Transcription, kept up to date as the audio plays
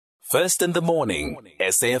First in the morning,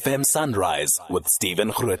 SAFM Sunrise with Stephen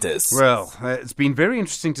Grootes. Well, it's been very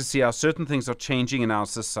interesting to see how certain things are changing in our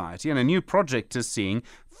society, and a new project is seeing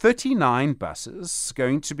 39 buses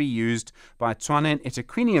going to be used by Tshwane and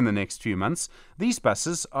eThekwini in the next few months. These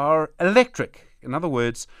buses are electric. In other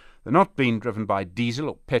words, they're not being driven by diesel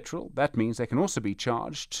or petrol. That means they can also be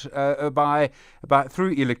charged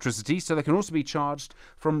through electricity, so they can also be charged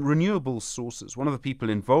from renewable sources. One of the people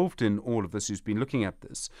involved in all of this who's been looking at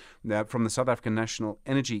this from the South African National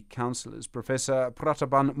Energy Council is Professor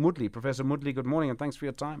Prathaban Moodley. Professor Moodley, good morning and thanks for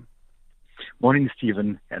your time. Morning,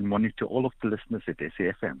 Stephen, and morning to all of the listeners at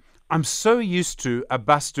SAFM. I'm so used to a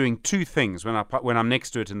bus doing two things when I'm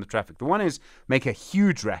next to it in the traffic. The one is make a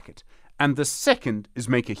huge racket, and the second is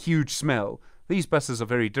make a huge smell. These buses are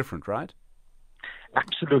very different, right?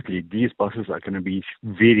 Absolutely. These buses are going to be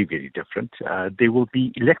very, very different. They will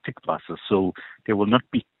be electric buses, so they will not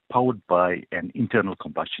be powered by an internal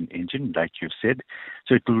combustion engine, like you said.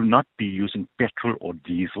 So it will not be using petrol or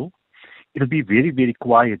diesel. It'll be very, very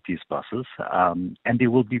quiet, these buses, and they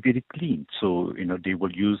will be very clean. So, they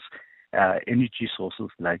will use energy sources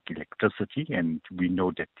like electricity, and we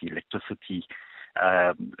know that the electricity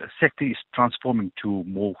sector is transforming to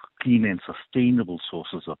more clean and sustainable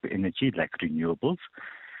sources of energy like renewables.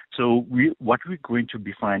 So what we're going to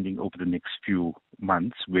be finding over the next few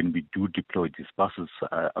months when we do deploy these buses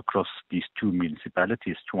across these two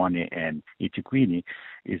municipalities, Tshwane and eThekwini,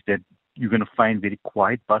 is that you're going to find very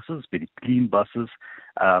quiet buses, very clean buses,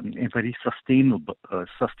 and very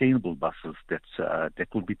sustainable buses that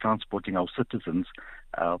will be transporting our citizens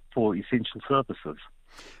for essential services.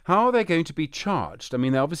 How are they going to be charged? I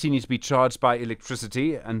mean, they obviously need to be charged by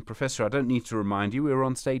electricity. And Professor, I don't need to remind you, we're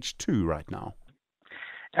on stage 2 right now.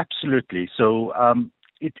 Absolutely. So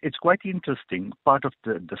it's quite interesting. Part of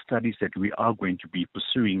the studies that we are going to be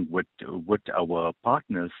pursuing with our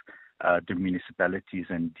partners, the municipalities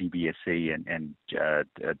and DBSA and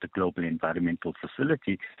the Global Environmental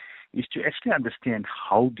Facility, is to actually understand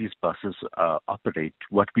how these buses operate.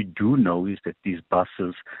 What we do know is that these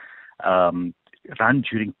buses run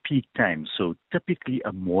during peak times, so typically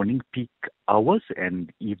a morning peak hours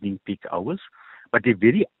and evening peak hours, but they're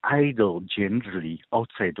very idle generally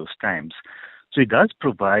outside those times. So it does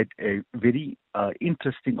provide a very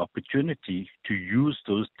interesting opportunity to use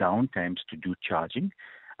those downtimes to do charging.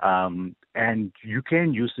 And you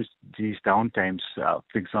can use these downtimes,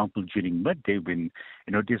 for example, during midday when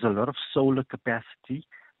there's a lot of solar capacity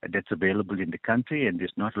that's available in the country, and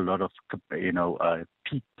there's not a lot of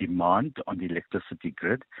peak demand on the electricity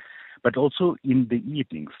grid, but also in the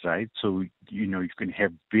evenings, right? So you can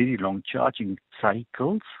have very long charging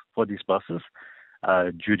cycles for these buses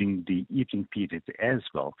during the evening period as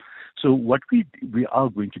well. So what we are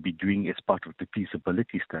going to be doing as part of the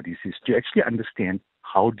feasibility studies is to actually understand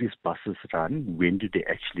how these buses run, when do they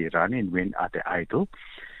actually run, and when are they idle,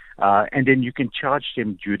 and then you can charge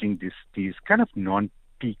them during these kind of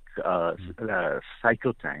non-peak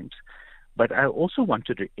cycle times. But I also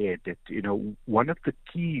wanted to add that one of the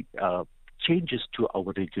key changes to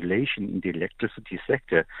our regulation in the electricity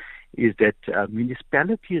sector is that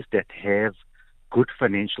municipalities that have good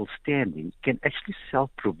financial standing can actually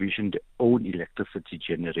self-provision their own electricity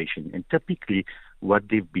generation. And typically what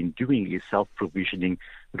they've been doing is self-provisioning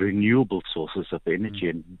renewable sources of energy.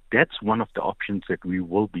 And that's one of the options that we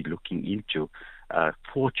will be looking into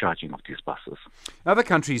for charging of these buses. Other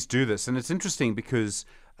countries do this, and it's interesting because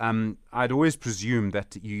I'd always presumed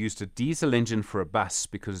that you used a diesel engine for a bus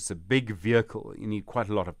because it's a big vehicle. You need quite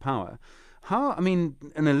a lot of power. An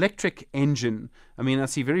electric engine, I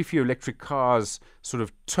see very few electric cars sort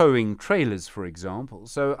of towing trailers, for example.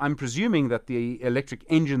 So I'm presuming that the electric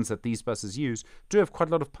engines that these buses use do have quite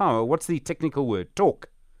a lot of power. What's the technical word? Torque?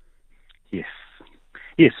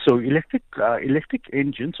 Yes, so electric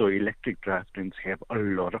engines or electric drivetrains have a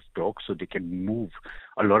lot of torque, so they can move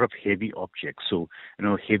a lot of heavy objects. So,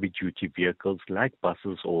 heavy-duty vehicles like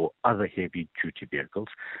buses or other heavy-duty vehicles.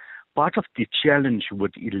 Part of the challenge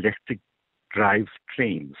with electric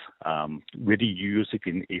drivetrains, whether you use it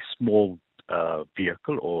in a small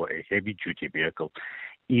vehicle or a heavy-duty vehicle,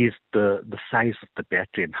 is the size of the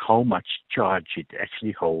battery and how much charge it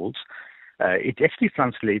actually holds. It actually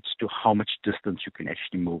translates to how much distance you can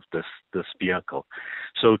actually move this vehicle.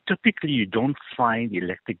 So typically you don't find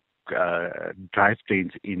electric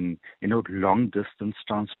drivetrains in long distance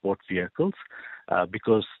transport vehicles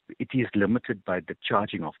because it is limited by the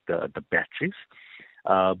charging of the batteries.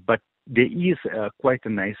 But there is quite a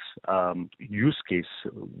nice use case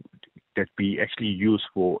that we actually use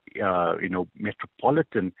for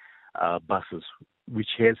metropolitan buses, which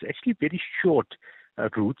has actually very short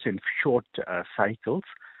routes and short cycles,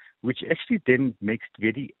 which actually then makes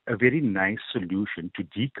a very nice solution to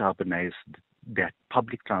decarbonize that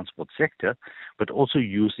public transport sector, but also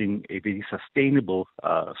using a very sustainable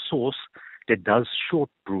source that does short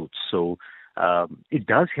routes. So it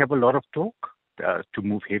does have a lot of torque to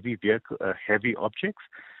move heavy objects,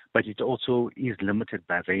 but it also is limited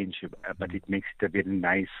by range, but it makes it a very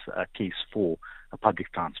nice case for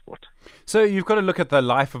public transport. So you've got to look at the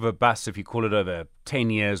life of a bus, if you call it over 10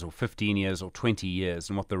 years or 15 years or 20 years,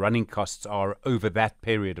 and what the running costs are over that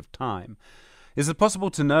period of time. Is it possible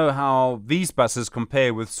to know how these buses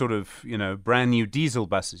compare with sort of, brand new diesel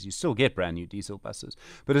buses? You still get brand new diesel buses,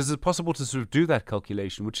 but is it possible to sort of do that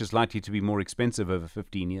calculation, which is likely to be more expensive over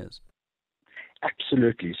 15 years?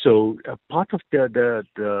 Absolutely. So part of the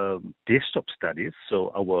desktop studies,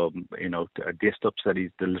 so our desktop studies,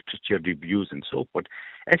 the literature reviews and so forth,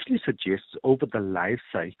 actually suggests over the life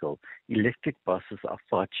cycle, electric buses are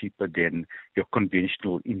far cheaper than your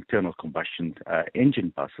conventional internal combustion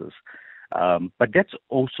engine buses. But that's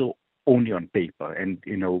also only on paper, and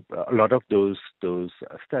a lot of those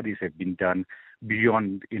studies have been done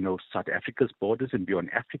beyond South Africa's borders and beyond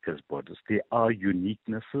Africa's borders. There are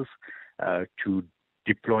uniquenesses to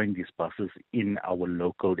deploying these buses in our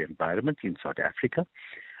local environment in South Africa,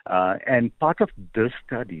 and part of this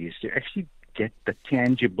study is to actually get the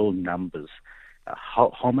tangible numbers.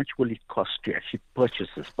 How much will it cost to actually purchase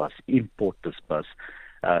this bus, import this bus?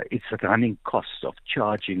 Its running costs of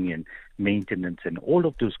charging and maintenance and all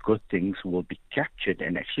of those good things will be captured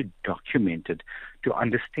and actually documented to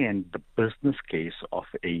understand the business case of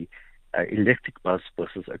a electric bus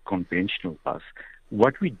versus a conventional bus.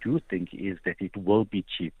 What we do think is that it will be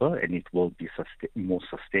cheaper and it will be more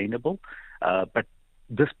sustainable, but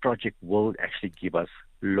this project will actually give us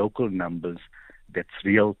local numbers, that's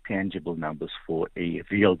real tangible numbers for a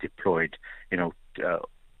real deployed,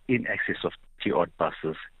 in excess of 30-odd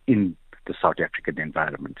buses in the South African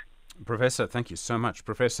environment. Professor, thank you so much.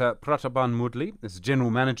 Professor Prathaban Moodley is General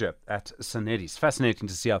Manager at Tshwane. It's fascinating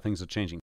to see how things are changing.